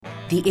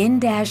The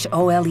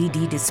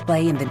in-OLED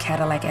display in the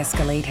Cadillac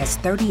Escalade has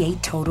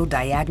 38 total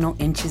diagonal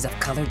inches of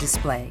color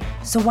display.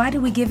 So why do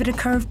we give it a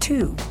curve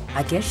too?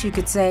 I guess you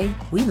could say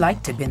we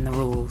like to bend the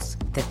rules.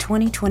 The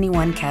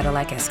 2021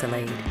 Cadillac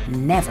Escalade.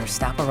 Never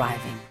stop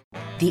arriving.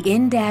 The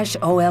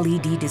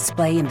in-OLED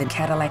display in the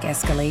Cadillac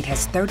Escalade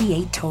has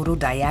 38 total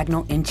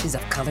diagonal inches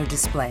of color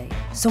display.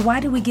 So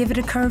why do we give it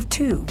a curve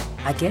too?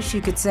 I guess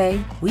you could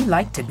say we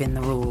like to bend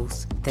the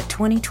rules. The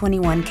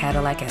 2021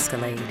 Cadillac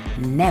Escalade.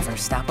 Never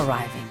stop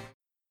arriving.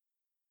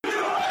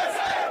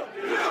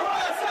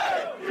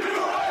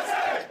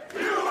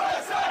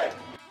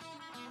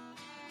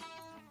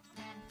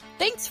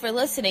 Thanks for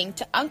listening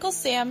to Uncle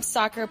Sam's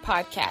Soccer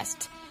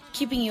Podcast,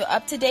 keeping you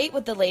up to date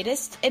with the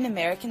latest in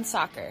American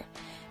soccer.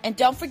 And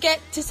don't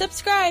forget to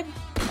subscribe.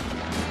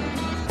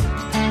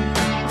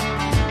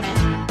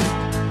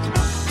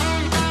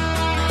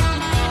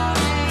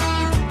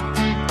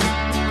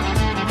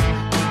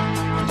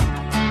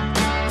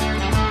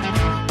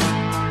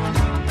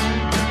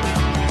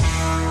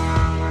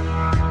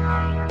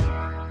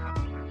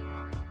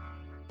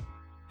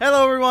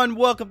 Hello everyone,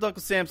 welcome to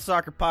Uncle Sam's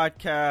Soccer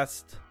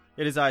Podcast.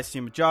 It is I,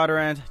 Steve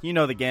Majodarand, you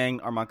know the gang,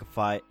 Armand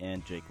Kafai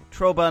and Jake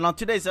Latroba. And on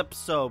today's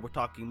episode, we're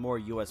talking more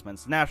U.S.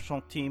 men's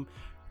national team.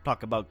 We're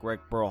talking about Greg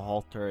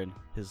Berhalter and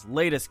his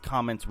latest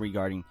comments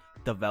regarding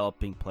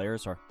developing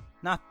players or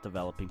not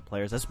developing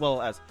players, as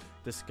well as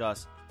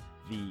discuss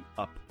the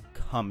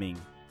upcoming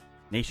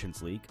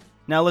Nations League.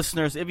 Now,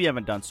 listeners, if you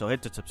haven't done so,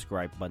 hit the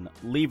subscribe button,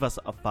 leave us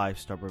a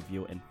 5-star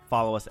review, and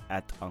follow us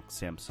at Uncle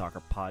Sam's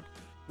Soccer Pod.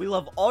 We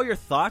love all your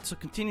thoughts, so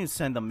continue to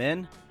send them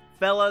in.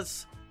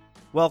 Fellas,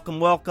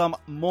 welcome.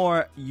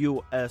 More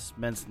U.S.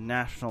 men's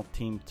national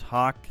team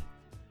talk.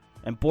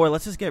 And boy,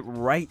 let's just get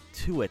right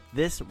to it.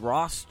 This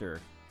roster,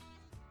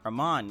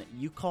 Armand,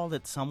 you called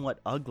it somewhat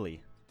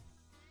ugly.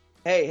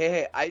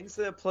 Hey, I didn't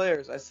say the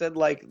players. I said,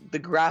 like, the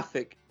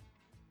graphic.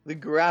 The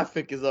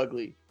graphic is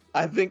ugly.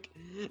 I think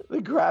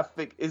the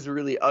graphic is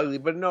really ugly.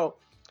 But no,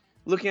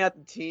 looking at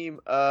the team,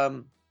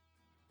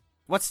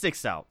 what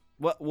sticks out?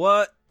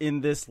 What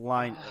in this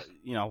line,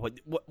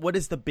 what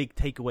is the big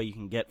takeaway you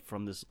can get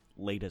from this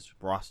latest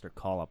roster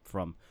call-up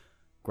from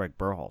Greg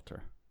Berhalter?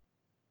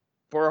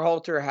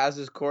 Berhalter has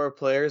his core of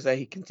players that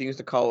he continues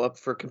to call up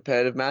for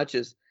competitive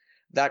matches.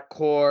 That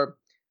core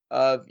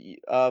of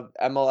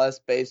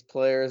MLS-based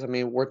players, I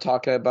mean, we're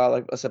talking about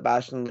like a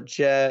Sebastian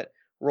Lletget,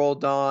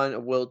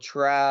 Roldan, Will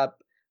Trapp,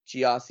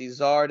 Gyasi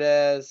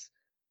Zardes,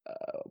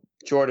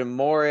 Jordan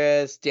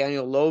Morris,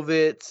 Daniel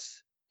Lovitz,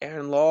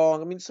 Aaron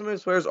Long. I mean, some of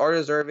his players are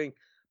deserving,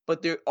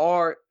 but there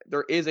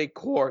is a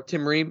core.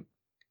 Tim Ream.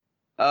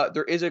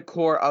 There is a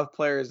core of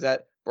players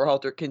that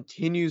Berhalter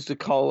continues to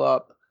call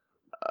up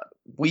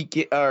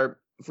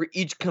for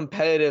each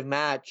competitive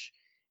match,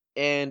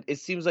 and it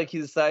seems like he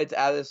decides to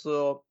add this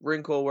little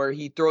wrinkle where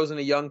he throws in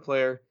a young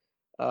player.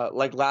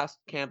 Like last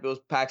camp, it was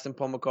Paxton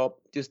Pomykal.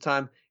 This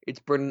time, it's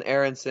Brendan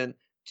Aronson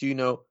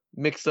to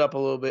mix up a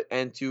little bit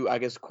and to, I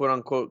guess, quote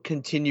unquote,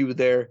 continue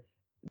their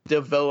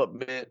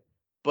development.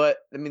 But,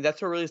 I mean,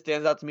 that's what really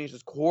stands out to me is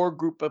this core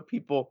group of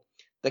people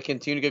that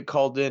continue to get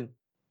called in.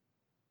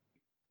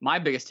 My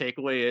biggest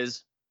takeaway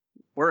is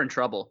we're in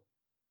trouble.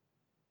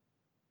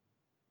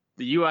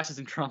 The U.S. is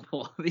in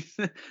trouble.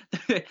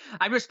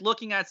 I'm just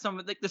looking at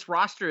this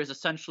roster is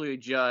essentially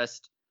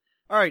just...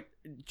 All right,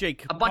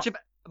 Jake. A bunch of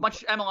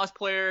MLS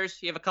players.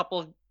 You have a couple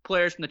of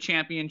players from the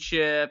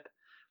championship.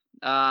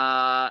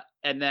 And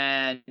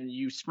then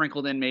you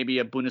sprinkled in maybe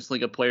a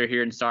Bundesliga player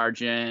here in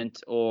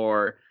Sargent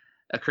or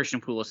a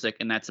Christian Pulisic,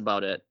 and that's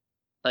about it.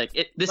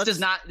 This is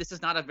not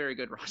a very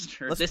good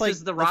roster. Let's play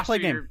a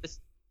game.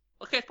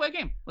 Okay, let's play a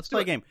game. Let's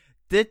play a game.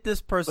 Did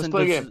this person,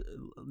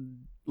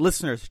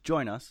 listeners,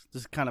 join us?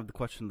 This is kind of the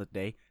question of the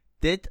day.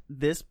 Did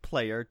this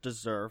player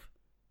deserve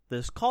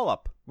this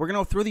call-up? We're going to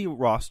go through the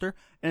roster,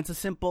 and it's a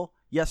simple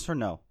yes or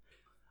no.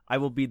 I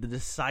will be the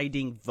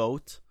deciding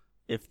vote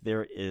if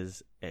there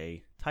is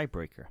a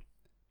tiebreaker.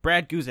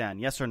 Brad Guzan,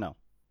 yes or no?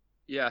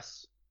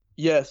 Yes.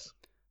 Yes.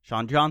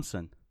 Sean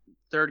Johnson.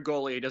 Third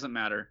goalie, it doesn't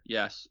matter.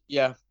 Yes.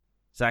 Yeah.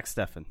 Zach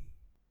Steffen.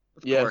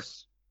 Of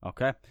course.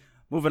 Okay.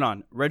 Moving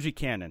on. Reggie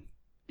Cannon.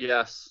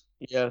 Yes.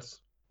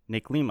 Yes.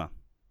 Nick Lima.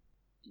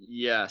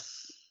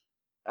 Yes.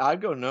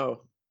 I'd go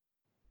no.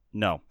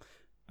 No.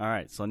 All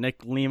right. So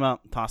Nick Lima,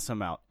 toss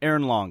him out.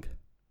 Aaron Long.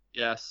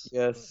 Yes.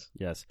 Yes.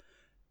 Yes.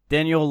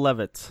 Daniel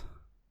Levitz.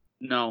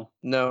 No.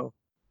 No.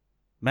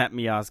 Matt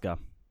Miazga.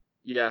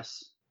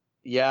 Yes.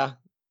 Yeah,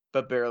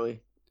 but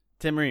barely.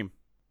 Tim Ream.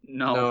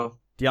 No. No.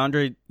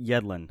 DeAndre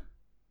Yedlin.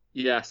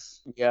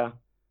 Yes. Yeah.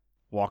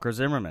 Walker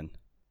Zimmerman.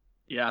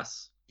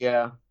 Yes.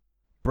 Yeah.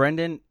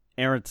 Brendan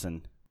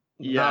Aronson.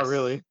 Yes.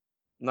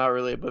 Not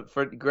really, but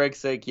for Greg's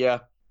sake, yeah.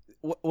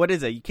 What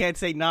is it? You can't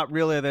say not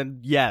really then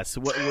yes.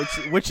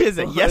 Which is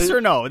it? Yes or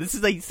no? This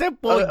is a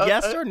simple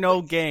yes or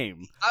no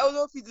game. I don't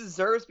know if he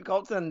deserves to be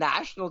called to the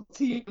national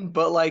team,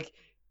 but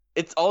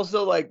it's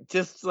also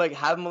just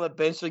have him on the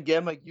bench to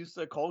get him used to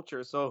the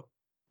culture. So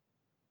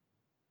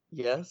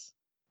yes.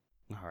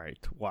 All right.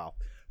 Wow.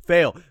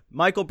 Fail.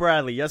 Michael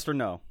Bradley, yes or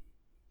no?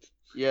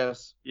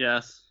 Yes.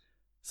 Yes.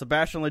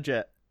 Sebastian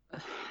Lletget.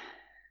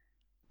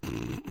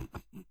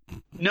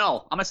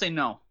 No, I'm gonna say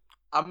no.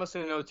 I'm gonna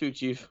say no too,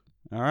 Chief.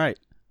 All right.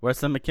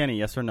 Weston McKennie,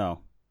 yes or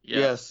no?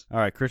 Yes. All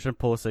right. Christian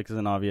Pulisic is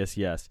an obvious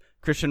yes.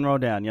 Christian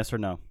Rodin, yes or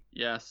no?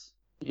 Yes.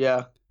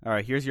 Yeah. All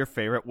right. Here's your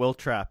favorite. Will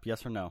Trapp,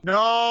 yes or no?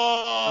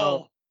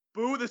 No.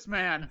 Boo this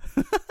man.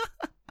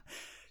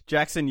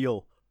 Jackson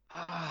Yule.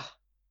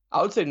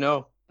 I would say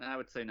no. I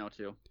would say no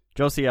too.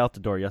 Josie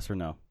Altidore, yes or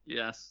no?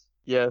 Yes.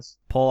 Yes.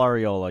 Paul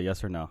Arriola,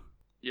 yes or no?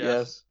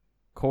 Yes.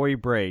 Corey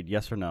Braid,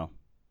 yes or no?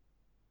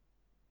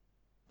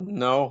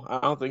 No, I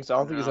don't think so. I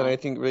don't think he's done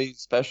anything really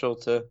special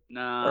to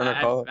No, earn a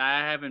call.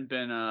 I haven't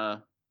been.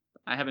 I've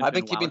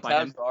been keeping wowed by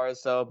tabs him. for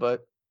RSL,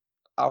 but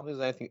I don't think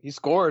there's anything. He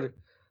scored,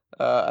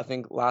 I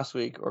think last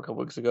week or a couple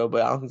weeks ago,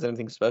 but I don't think there's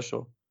anything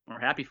special. We're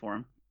happy for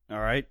him.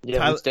 All right.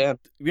 Yeah, we stand.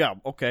 Yeah,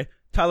 okay.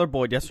 Tyler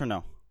Boyd, yes or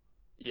no?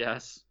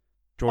 Yes.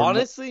 Jordan,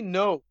 Honestly,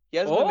 no. He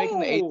hasn't been making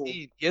the Oh.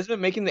 18. He hasn't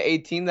been making the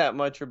 18 that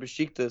much for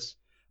Besiktas.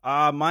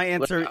 my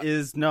answer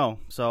is no.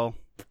 So,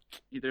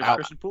 Either Ow.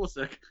 Christian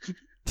Pulisic.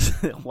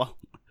 well,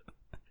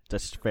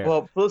 that's fair.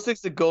 Well,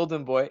 Pulisic's a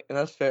golden boy, and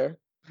that's fair.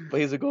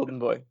 But he's a golden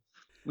boy.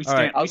 We All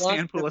right. stand. We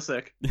stand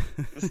Pulisic.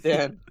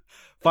 Stand.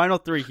 Final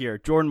three here.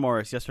 Jordan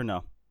Morris, yes or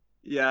no?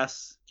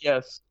 Yes.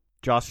 Yes.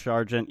 Josh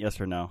Sargent, yes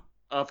or no?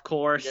 Of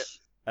course. Yeah.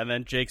 And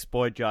then Jake's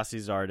boy, Jossie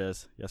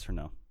Zardes, yes or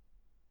no?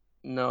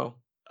 No.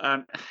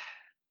 I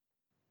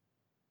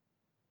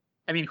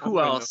mean, who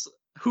I'm going else?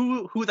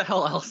 Who the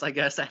hell else? I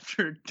guess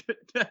after.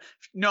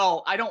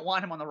 No, I don't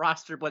want him on the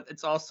roster, but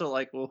it's also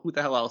like, well, who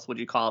the hell else would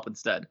you call up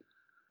instead?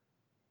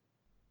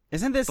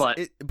 Isn't this? But-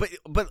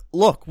 But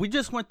look, we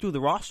just went through the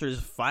rosters,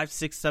 5,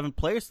 6, 7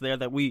 players there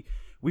that we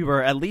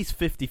were at least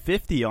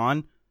 50-50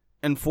 on,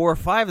 and 4 or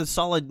 5 is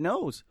solid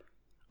no's.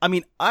 I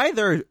mean,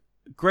 either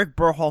Greg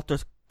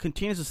Berhalter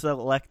continues to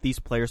select these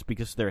players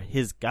because they're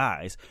his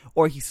guys,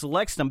 or he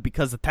selects them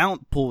because the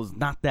talent pool is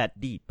not that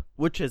deep.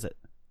 Which is it?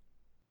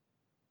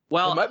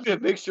 Well, It might be a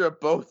mixture of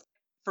both.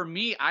 for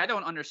me, I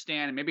don't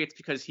understand. And maybe it's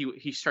because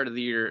he started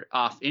the year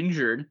off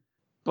injured,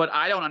 but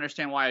I don't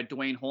understand why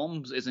Dwayne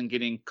Holmes isn't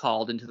getting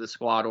called into the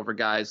squad over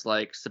guys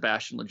like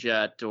Sebastian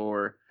Lletget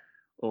or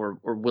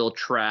Will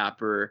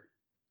Trapp or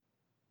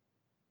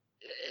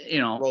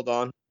Rolled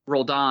on.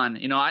 Roldan.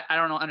 I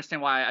don't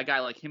understand why a guy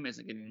like him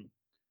isn't getting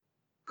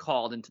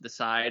called into the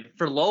side.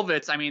 For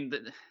Lovitz, I mean,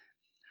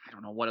 I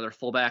don't know what other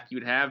fullback you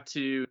would have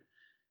to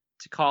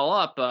call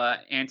up.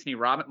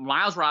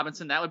 Miles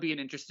Robinson, that would be an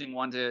interesting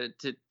one to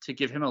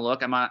give him a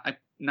look. I'm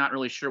not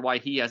really sure why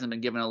he hasn't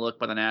been given a look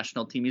by the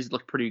national team. He's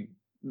looked pretty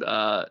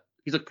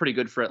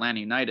good for Atlanta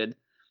United.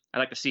 I'd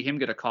like to see him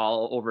get a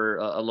call over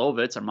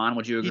Lovitz. Armand,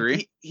 would you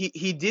agree?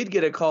 He did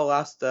get a call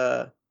last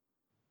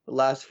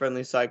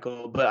friendly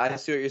cycle, but I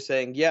see what you're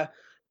saying. Yeah,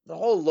 the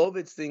whole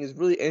Lovitz thing is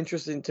really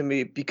interesting to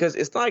me because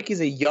it's not like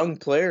he's a young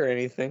player or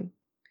anything.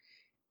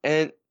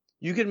 And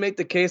you can make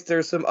the case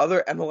there's some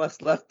other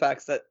MLS left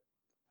backs that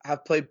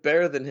have played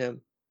better than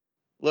him.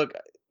 Look,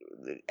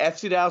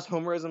 FC Dallas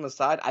homerism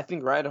aside, I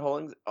think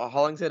Ryan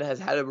Hollingshead has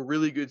had a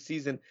really good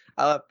season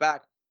at left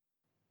back.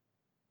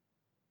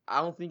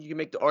 I don't think you can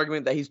make the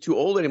argument that he's too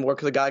old anymore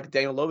because a guy like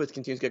Daniel Lovitz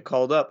continues to get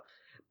called up.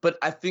 But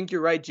I think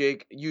you're right,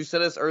 Jake. You said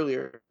this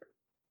earlier.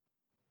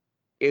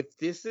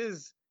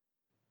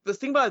 Let's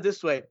think about it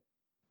this way.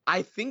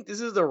 I think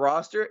this is the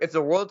roster. If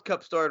the World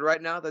Cup started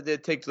right now, that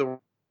they'd take to the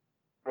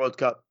World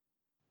Cup.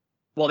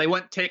 Well, they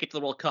wouldn't take it to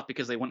the World Cup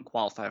because they wouldn't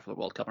qualify for the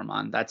World Cup,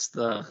 Armand. That's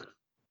the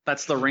wrinkle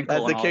That's the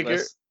in all kicker.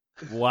 this.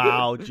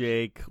 Wow,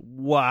 Jake.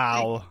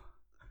 Wow.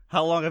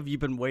 How long have you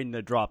been waiting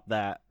to drop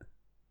that?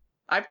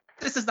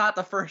 This is not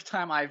the first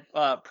time I've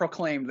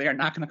proclaimed they are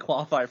not going to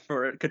qualify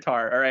for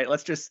Qatar. All right, I'll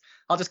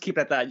just keep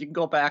it at that. You can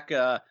go back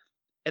at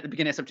the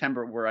beginning of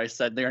September where I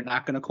said they are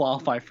not going to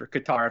qualify for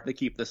Qatar if they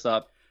keep this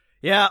up.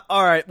 Yeah,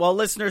 all right. Well,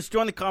 listeners,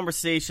 join the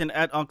conversation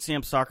at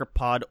UncSam Soccer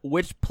Pod.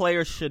 Which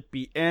players should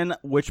be in?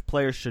 Which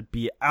players should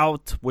be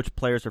out? Which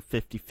players are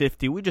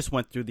 50-50? We just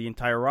went through the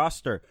entire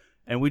roster,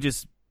 and we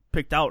just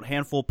picked out a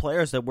handful of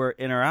players that we're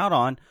in or out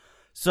on.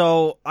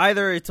 So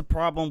either it's a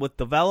problem with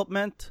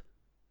development,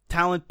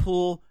 talent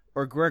pool,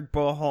 or Greg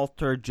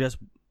Berhalter just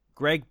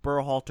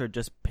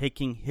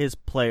picking his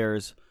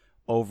players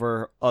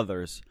over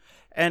others.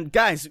 And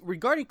guys,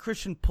 regarding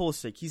Christian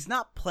Pulisic, he's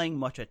not playing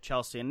much at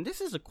Chelsea, and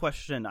this is a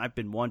question I've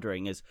been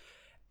wondering: is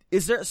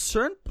there a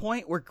certain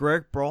point where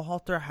Greg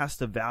Berhalter has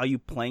to value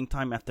playing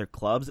time at their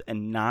clubs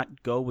and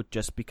not go with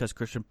just because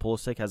Christian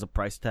Pulisic has a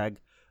price tag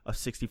of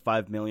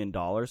 $65 million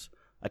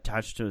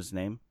attached to his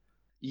name?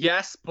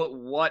 Yes, but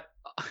what?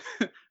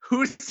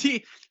 Who's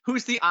the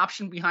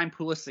option behind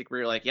Pulisic? Where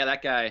you're like, yeah,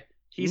 that guy.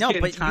 He's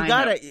getting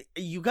time.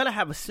 You gotta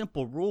have a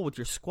simple rule with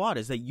your squad: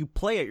 is that you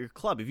play at your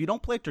club. If you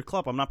don't play at your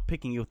club, I'm not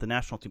picking you with the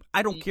national team.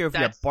 I don't care if you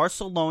have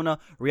Barcelona,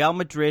 Real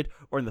Madrid,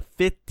 or in the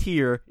 5th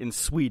tier in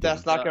Sweden.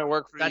 That's not going to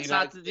work for That's the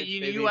United not States, the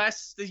baby.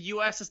 U.S. The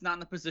U.S. is not in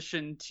the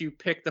position to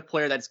pick the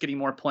player that's getting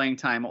more playing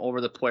time over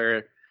the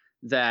player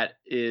that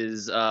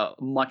is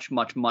much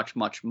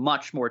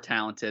more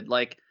talented.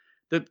 Like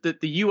the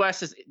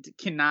U.S. is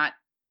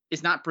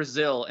not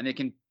Brazil, and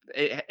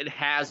it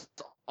has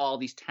all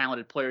these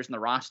talented players in the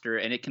roster,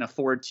 and it can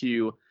afford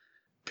to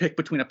pick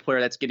between a player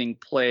that's getting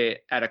play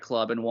at a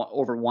club and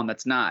over one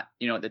that's not.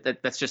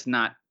 That's just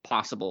not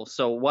possible.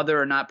 So whether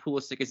or not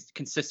Pulisic is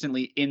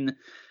consistently in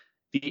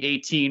the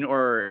 18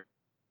 or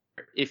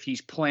if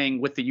he's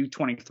playing with the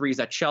U23s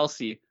at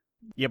Chelsea.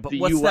 Yeah, but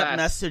what's that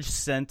message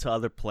sent to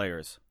other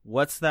players?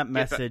 What's that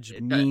message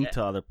mean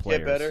to other players?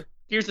 Get better.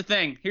 Here's the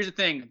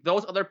thing.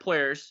 Those other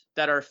players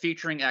that are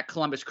featuring at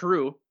Columbus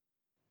Crew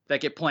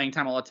that get playing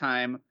time all the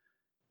time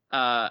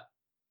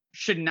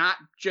should not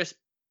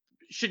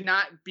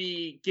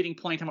be getting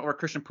playing time over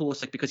Christian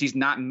Pulisic because he's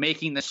not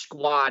making the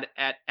squad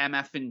at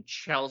MF and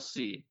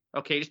Chelsea.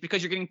 Okay, just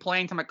because you're getting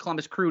playing time at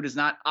Columbus Crew does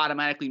not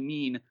automatically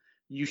mean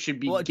you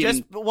should be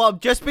getting.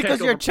 Just because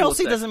you're at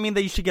Chelsea doesn't mean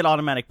that you should get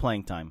automatic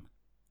playing time.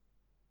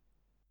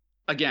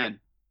 Again,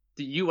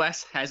 the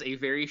U.S. has a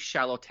very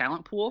shallow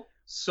talent pool,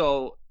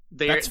 so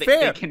that's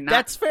fair.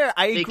 That's fair.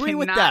 I agree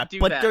with that,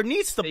 but there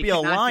needs to be a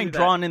line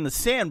drawn in the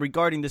sand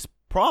regarding this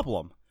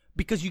problem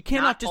because you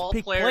cannot just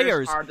pick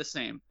players. Are the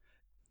same.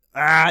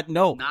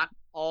 No. Not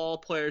all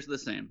players are the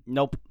same.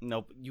 Nope.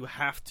 You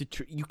have to.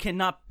 You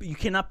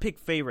cannot pick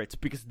favorites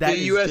because that the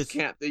U.S.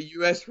 can't. The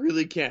U.S.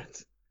 really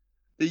can't.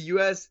 The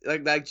U.S.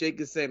 like Jake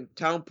is saying,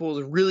 talent pool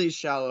is really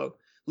shallow.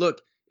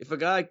 Look, if a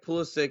guy like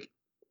Pulisic,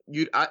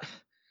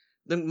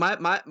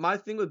 my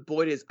thing with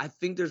Boyd is I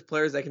think there's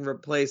players that can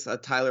replace a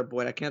Tyler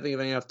Boyd. I can't think of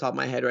any off the top of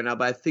my head right now,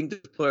 but I think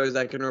there's players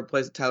that can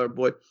replace a Tyler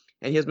Boyd,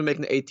 and he has been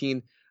making the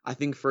 18. I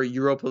think for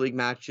Europa League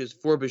matches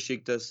for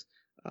Besiktas.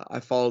 I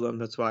follow them,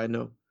 that's why I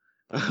know.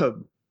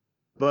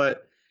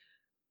 But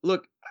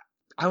look,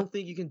 I don't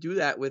think you can do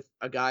that with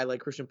a guy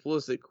like Christian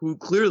Pulisic, who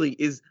clearly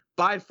is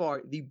by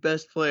far the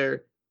best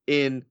player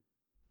in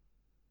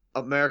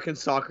American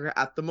soccer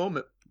at the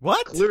moment.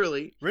 What?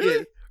 Clearly,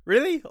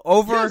 really?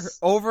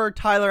 Over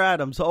Tyler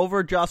Adams,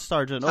 over Josh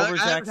Sargent, over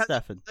Zach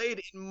Steffen.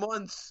 Played in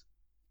months.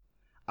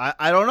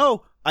 I don't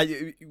know.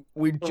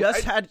 We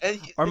just had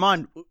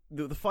Armand.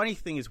 The funny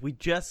thing is, we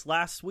just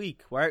last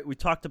week, right? We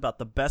talked about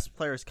the best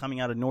players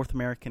coming out of North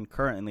American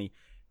currently.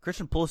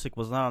 Christian Pulisic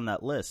was not on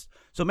that list,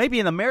 so maybe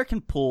in the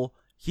American pool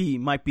he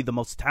might be the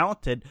most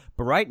talented.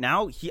 But right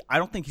now, I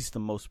don't think he's the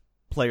most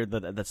player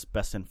that's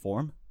best in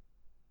form.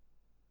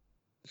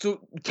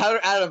 So Tyler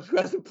Adams, who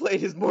hasn't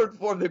played, is more in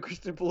form than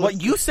Christian Pulisic. Well,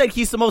 you said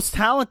he's the most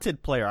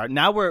talented player.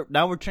 Now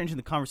we're changing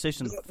the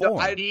conversation to form.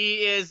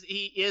 He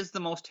is the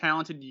most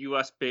talented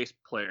U.S. based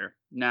player.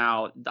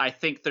 Now, I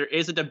think there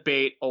is a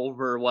debate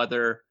over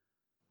whether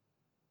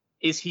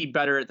is he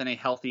better than a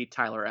healthy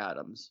Tyler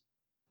Adams.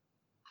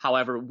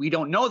 However, we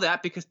don't know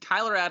that because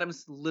Tyler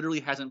Adams literally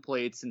hasn't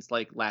played since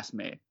last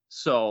May.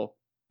 So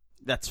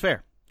that's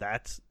fair.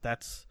 That's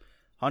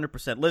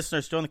 100%.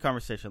 Listeners, join the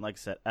conversation, like I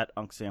said, at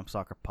Uncle Sam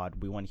Soccer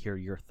Pod. We want to hear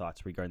your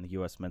thoughts regarding the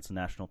U.S. men's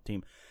national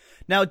team.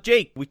 Now,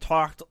 Jake, we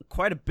talked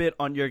quite a bit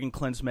on Jurgen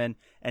Klinsmann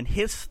and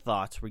his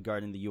thoughts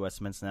regarding the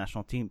U.S. men's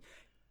national team.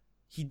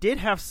 He did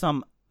have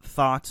some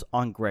thoughts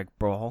on Greg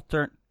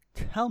Berhalter.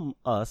 Tell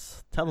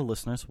the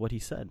listeners what he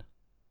said.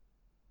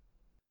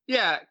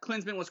 Yeah,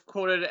 Klinsmann was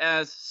quoted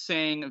as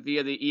saying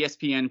via the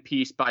ESPN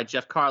piece by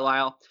Jeff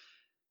Carlisle,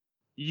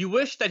 "You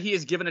wish that he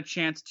is given a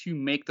chance to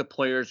make the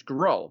players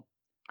grow.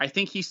 I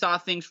think he saw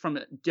things from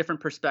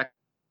different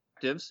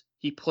perspectives.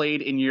 He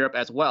played in Europe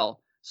as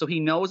well, so he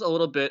knows a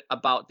little bit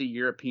about the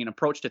European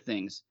approach to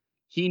things.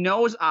 He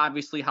knows,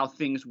 obviously, how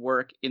things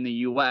work in the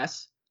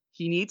U.S.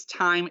 He needs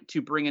time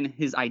to bring in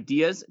his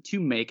ideas to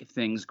make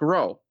things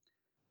grow.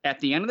 At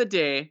the end of the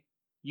day,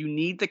 you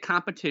need the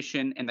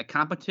competition, and the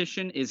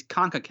competition is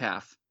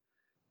CONCACAF.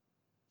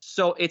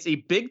 So it's a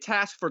big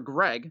task for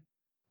Greg,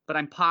 but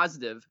I'm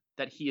positive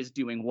that he is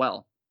doing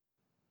well."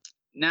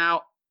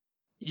 Now,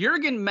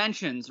 Jurgen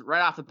mentions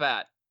right off the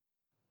bat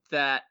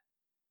that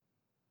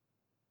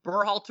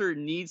Berhalter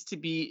needs to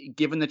be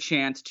given the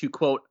chance to,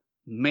 quote,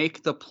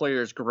 make the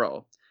players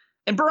grow.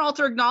 And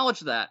Berhalter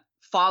acknowledged that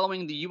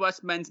following the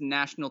U.S. men's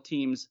national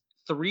team's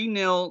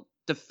 3-0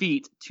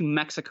 defeat to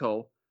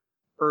Mexico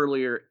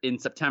earlier in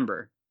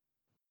September.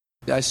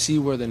 I see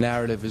where the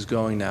narrative is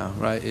going now,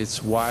 right?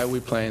 It's why are we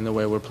playing the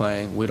way we're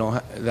playing?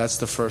 That's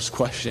the first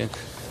question.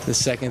 The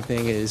second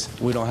thing is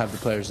we don't have the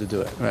players to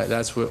do it, right?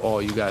 That's what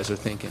all you guys are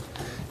thinking.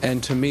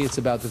 And to me, it's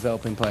about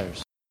developing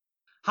players.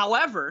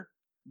 However,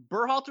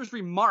 Berhalter's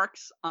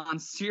remarks on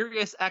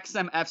Sirius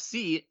XM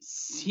FC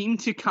seem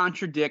to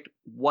contradict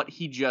what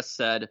he just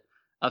said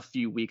a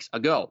few weeks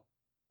ago.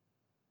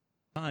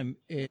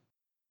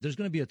 There's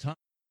going to be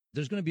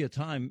a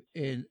time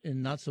in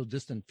not so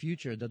distant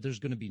future that there's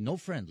going to be no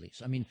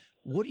friendlies. I mean,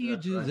 what do you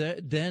do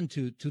then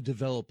to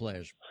develop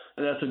players?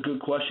 That's a good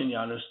question,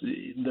 Giannis.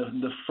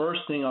 The first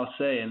thing I'll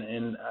say,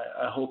 and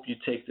I hope you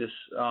take this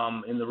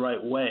in the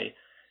right way,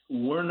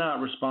 we're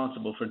not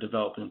responsible for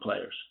developing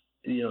players.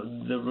 You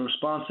know, the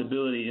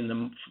responsibility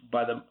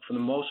for the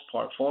most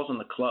part falls on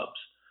the clubs.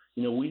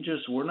 You know,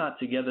 we're not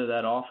together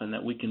that often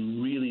that we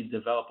can really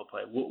develop a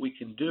player. What we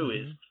can do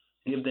is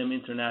give them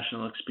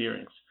international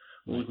experience.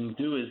 What we can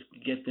do is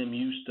get them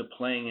used to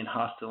playing in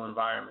hostile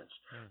environments.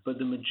 But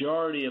the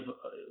majority of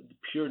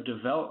pure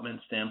development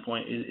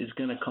standpoint is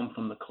going to come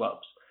from the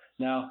clubs.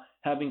 Now,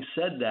 having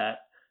said that,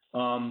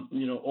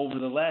 over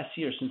the last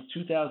year, since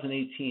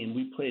 2018,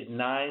 we played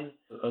 9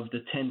 of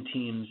the 10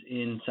 teams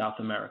in South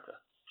America.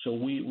 So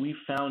we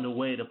found a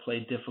way to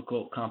play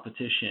difficult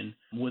competition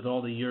with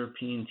all the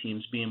European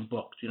teams being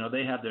booked.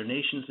 They have their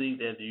Nations League,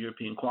 they have the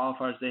European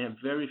qualifiers, they have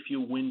very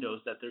few windows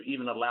that they're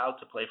even allowed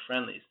to play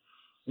friendlies.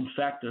 In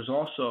fact, there's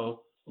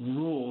also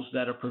rules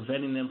that are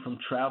preventing them from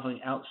traveling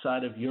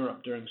outside of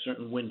Europe during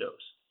certain windows.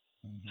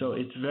 Mm-hmm. So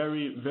it's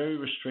very, very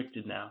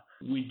restricted now.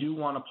 We do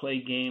want to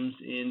play games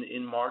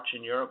in March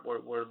in Europe.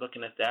 We're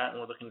looking at that, and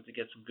we're looking to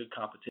get some good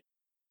competition.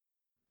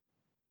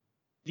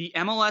 The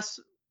MLS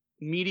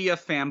media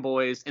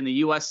fanboys and the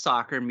U.S.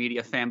 soccer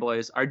media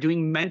fanboys are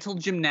doing mental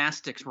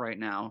gymnastics right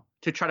now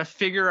to try to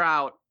figure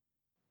out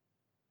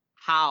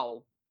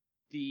how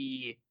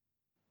the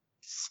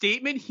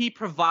statement he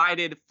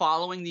provided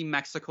following the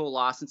Mexico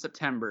loss in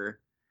September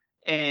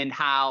and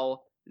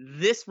how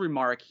this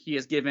remark he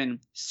has given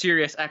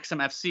Sirius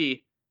XM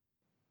FC,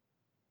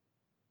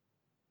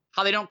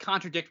 how they don't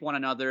contradict one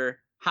another,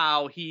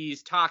 how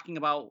he's talking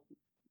about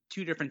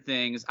two different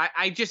things.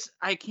 I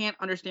can't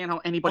understand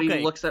how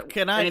anybody looks at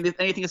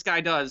anything this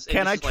guy does.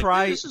 Can I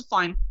try? This is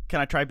fine.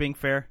 Can I try being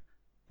fair?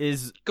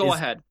 Go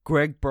ahead.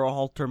 Greg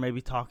Berhalter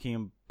maybe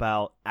talking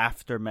about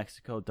after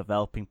Mexico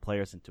developing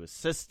players into a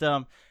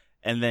system,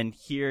 and then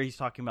here he's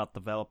talking about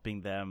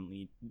developing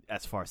them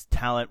as far as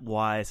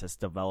talent-wise, as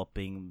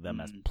developing them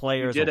as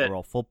players,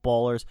 overall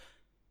footballers.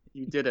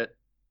 You did it.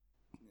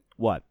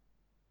 What?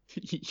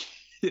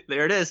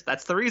 There it is.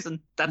 That's the reason.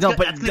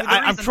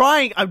 I'm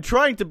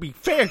trying to be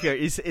fair here.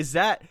 Is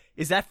that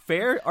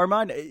fair,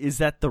 Armand? Is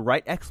that the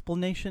right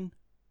explanation?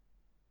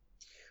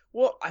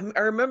 Well, I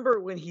remember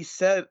when he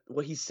said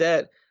what he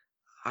said.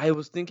 I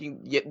was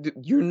thinking,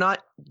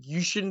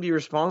 you shouldn't be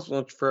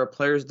responsible for a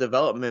player's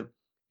development.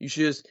 You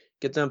should just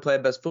get them to play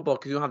best football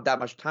because you don't have that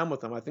much time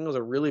with them. I think it was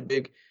a really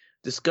big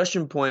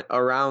discussion point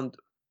around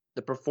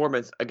the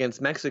performance against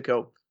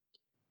Mexico.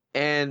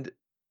 And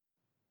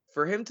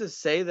for him to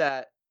say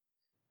that,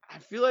 I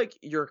feel like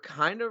you're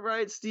kind of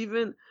right,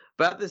 Steven.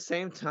 But at the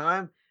same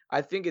time,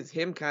 I think it's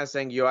him kind of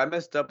saying, I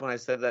messed up when I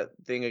said that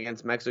thing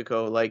against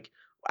Mexico. Like,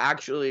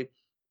 actually,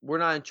 we're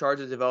not in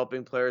charge of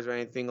developing players or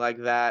anything like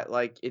that.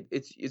 Like,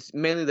 it's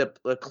mainly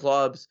the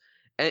clubs.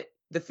 And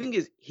the thing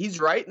is, he's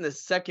right in the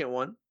second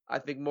one, I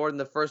think, more than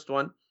the first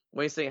one,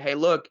 when he's saying, hey,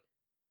 look,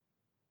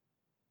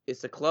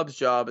 it's the club's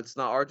job. It's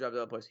not our job to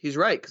develop players. He's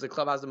right, because the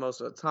club has the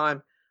most of the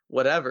time,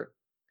 whatever.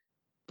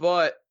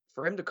 But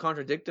for him to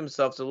contradict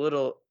himself is a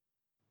little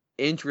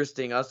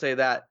interesting, I'll say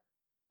that.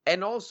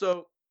 And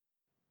also,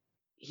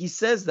 he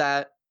says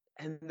that,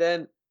 and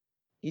then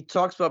he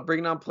talks about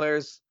bringing on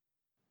players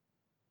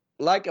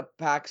like a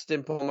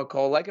Paxton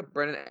Pomacole, like a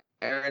Brennan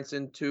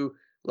Aronson to,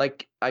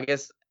 like, I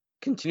guess,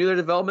 continue their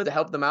development to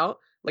help them out.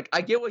 Like,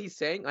 I get what he's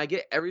saying. I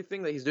get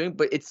everything that he's doing,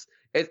 but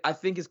I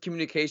think his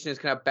communication is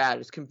kind of bad.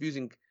 It's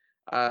confusing,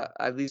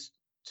 at least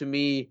to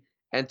me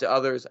and to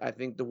others. I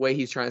think the way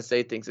he's trying to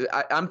say things,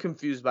 I'm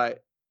confused by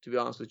it, to be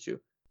honest with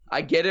you.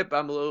 I get it, but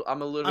I'm a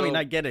little. I mean,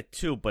 I get it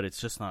too, but it's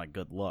just not a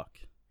good look.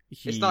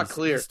 It's not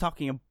clear. He's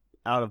talking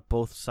out of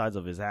both sides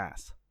of his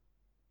ass.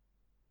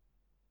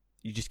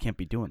 You just can't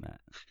be doing that.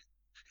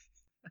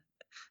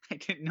 I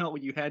didn't know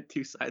you had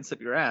two sides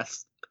of your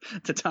ass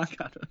to talk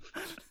out of.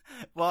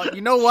 Well,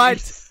 you know what?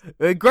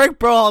 Greg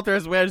Berhalter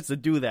has managed to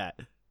do that.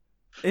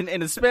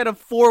 In a span of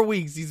 4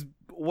 weeks, he's,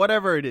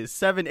 whatever it is,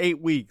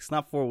 7-8 weeks,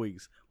 not 4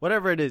 weeks,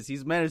 whatever it is,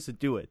 he's managed to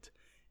do it.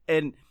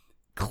 And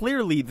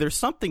clearly, there's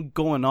something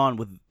going on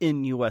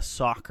within U.S.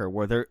 soccer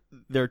where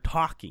they're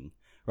talking,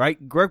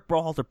 right? Greg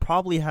Berhalter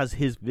probably has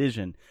his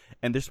vision,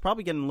 and there's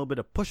probably getting a little bit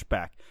of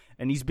pushback.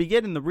 And he's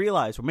beginning to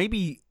realize, or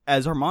maybe,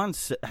 as Armand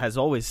has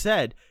always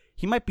said,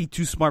 he might be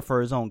too smart for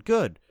his own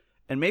good.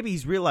 And maybe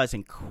he's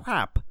realizing,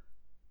 crap,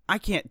 I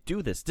can't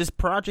do this. This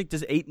project,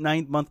 this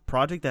 8-9 month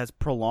project that's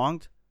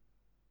prolonged,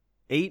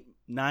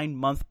 8-9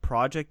 month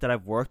project that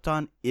I've worked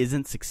on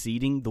isn't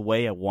succeeding the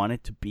way I want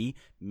it to be.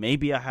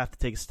 Maybe I have to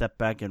take a step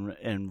back and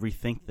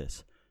rethink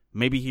this.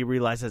 Maybe he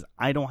realizes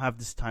I don't have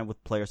this time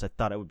with players I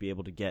thought I would be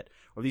able to get,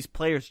 or these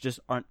players just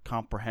aren't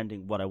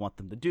comprehending what I want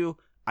them to do.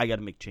 I got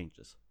to make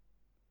changes.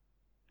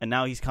 And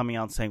now he's coming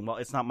out and saying, well,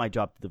 it's not my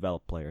job to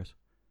develop players.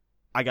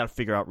 I got to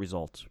figure out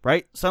results,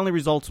 right? Suddenly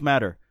results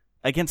matter.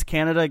 Against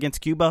Canada,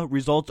 against Cuba,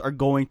 results are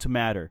going to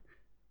matter.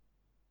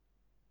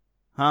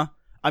 Huh?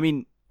 I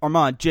mean,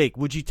 Armand, Jake,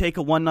 would you take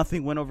a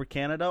 1-0 win over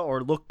Canada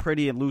or look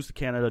pretty and lose to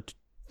Canada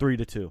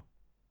 3-2?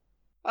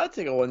 I'd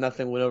take a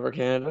 1-0 win over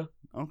Canada.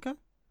 Okay.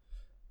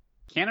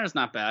 Canada's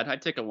not bad.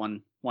 I'd take a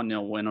 1-0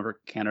 win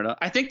over Canada.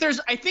 I think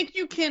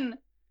you can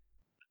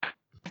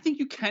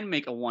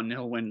make a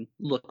 1-0 win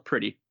look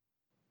pretty.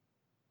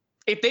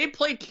 If they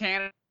played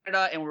Canada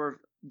and were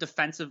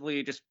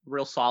defensively just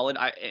real solid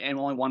and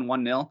only won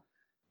 1-0,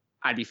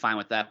 I'd be fine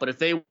with that. But if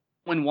they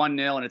win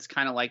 1-0 and it's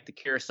kind of like the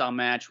Curacao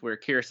match where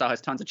Curacao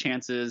has tons of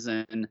chances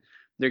and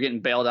they're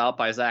getting bailed out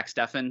by Zach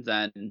Steffen,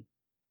 then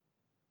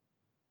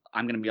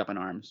I'm going to be up in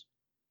arms.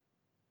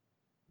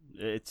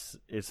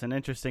 It's an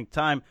interesting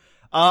time.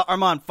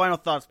 Armand, final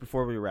thoughts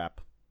before we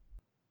wrap.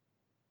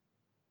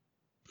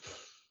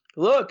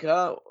 Look,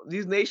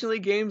 these Nation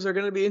League games are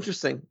going to be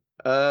interesting.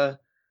 I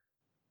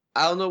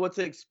don't know what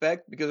to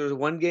expect because there's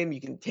one game you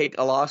can take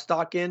a loss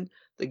stock in,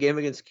 the game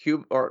against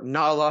Cuba, or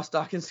not a loss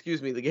stock,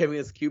 excuse me, the game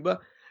against Cuba,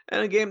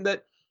 and a game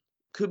that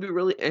could be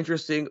really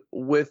interesting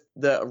with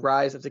the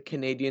rise of the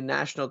Canadian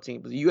national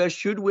team. The U.S.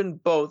 should win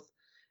both,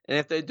 and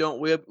if they don't,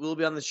 we'll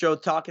be on the show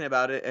talking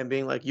about it and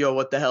being like, yo,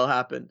 what the hell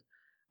happened?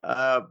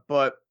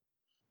 But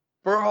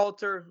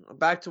Berhalter,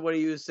 back to what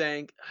he was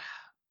saying,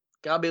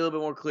 gotta be a little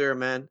bit more clear,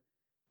 man.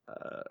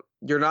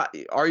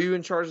 Are you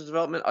in charge of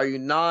development? Are you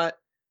not?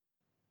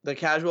 The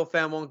casual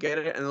fan won't get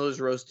it, and they'll just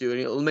roast you, and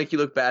it'll make you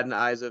look bad in the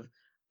eyes of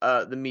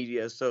the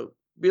media. So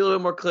be a little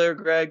bit more clear,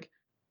 Greg,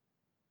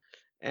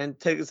 and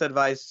take this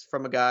advice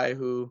from a guy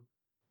who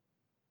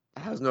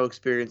has no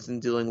experience in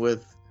dealing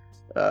with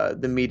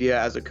the media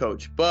as a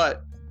coach.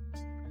 But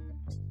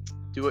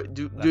do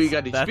you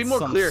got to be more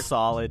clear?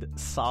 Solid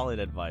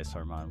advice,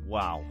 Armand.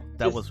 Wow,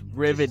 that was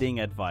riveting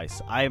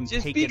advice. I am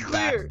taken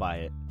back by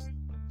it.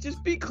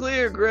 Just be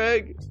clear,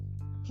 Greg.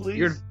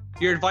 Please.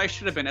 Your advice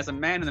should have been, as a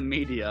man in the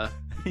media,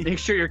 make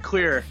sure you're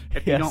clear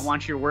if you don't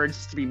want your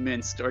words to be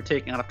minced or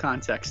taken out of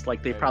context,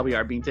 like they probably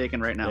are being taken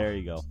right now. There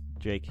you go,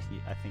 Jake.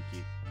 I think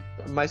you.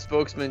 My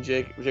spokesman,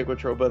 Jake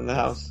Watroba, in the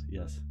house.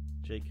 Yes,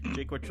 Jake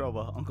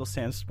Watroba, Uncle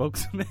Sam's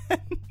spokesman.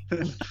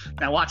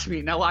 Now watch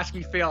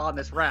me fail on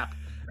this rap.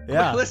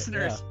 Yeah,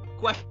 listeners,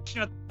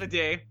 question of the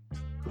day: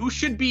 who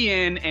should be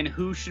in and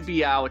who should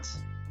be out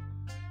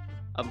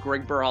of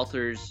Greg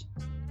Berhalter's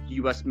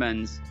U.S.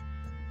 men's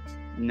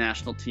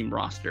national team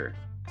roster?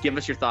 Give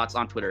us your thoughts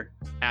on Twitter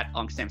at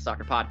Uncle Sam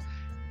Soccer Pod.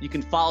 You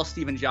can follow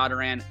Steven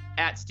Jodaran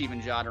at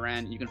Steven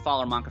Jodaran. You can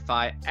follow Armand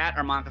Kafai at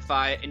Armand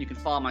Kafai, and you can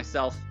follow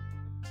myself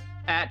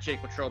at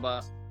Jake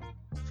Watroba.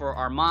 For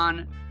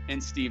Armand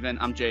and Steven,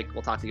 I'm Jake.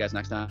 We'll talk to you guys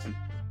next time.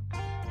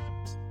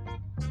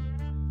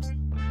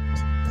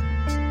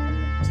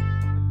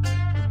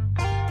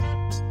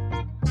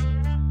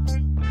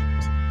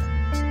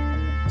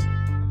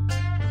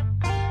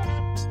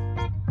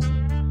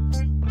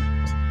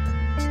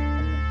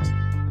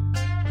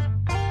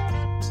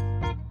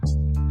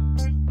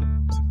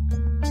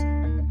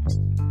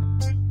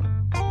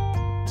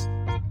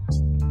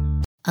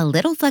 A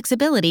little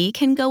flexibility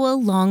can go a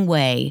long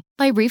way.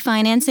 By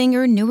refinancing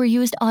your new or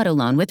used auto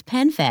loan with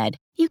PenFed,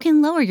 you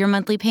can lower your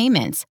monthly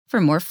payments for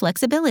more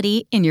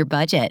flexibility in your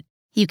budget.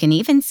 You can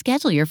even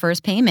schedule your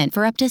first payment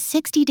for up to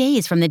 60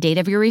 days from the date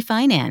of your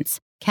refinance.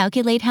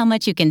 Calculate how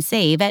much you can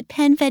save at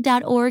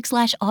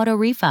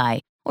PenFed.org/auto-refi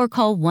or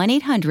call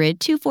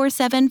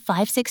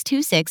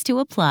 1-800-247-5626 to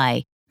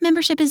apply.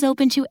 Membership is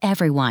open to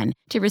everyone.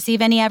 To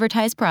receive any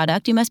advertised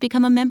product, you must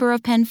become a member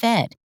of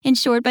PenFed,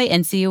 insured by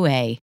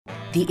NCUA.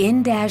 The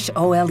in-dash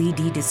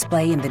OLED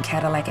display in the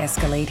Cadillac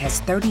Escalade has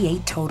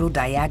 38 total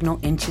diagonal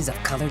inches of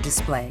color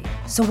display.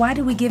 So why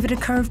do we give it a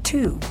curve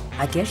too?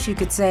 I guess you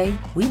could say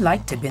we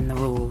like to bend the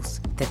rules.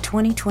 The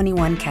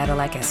 2021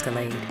 Cadillac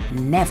Escalade.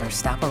 Never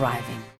stop arriving.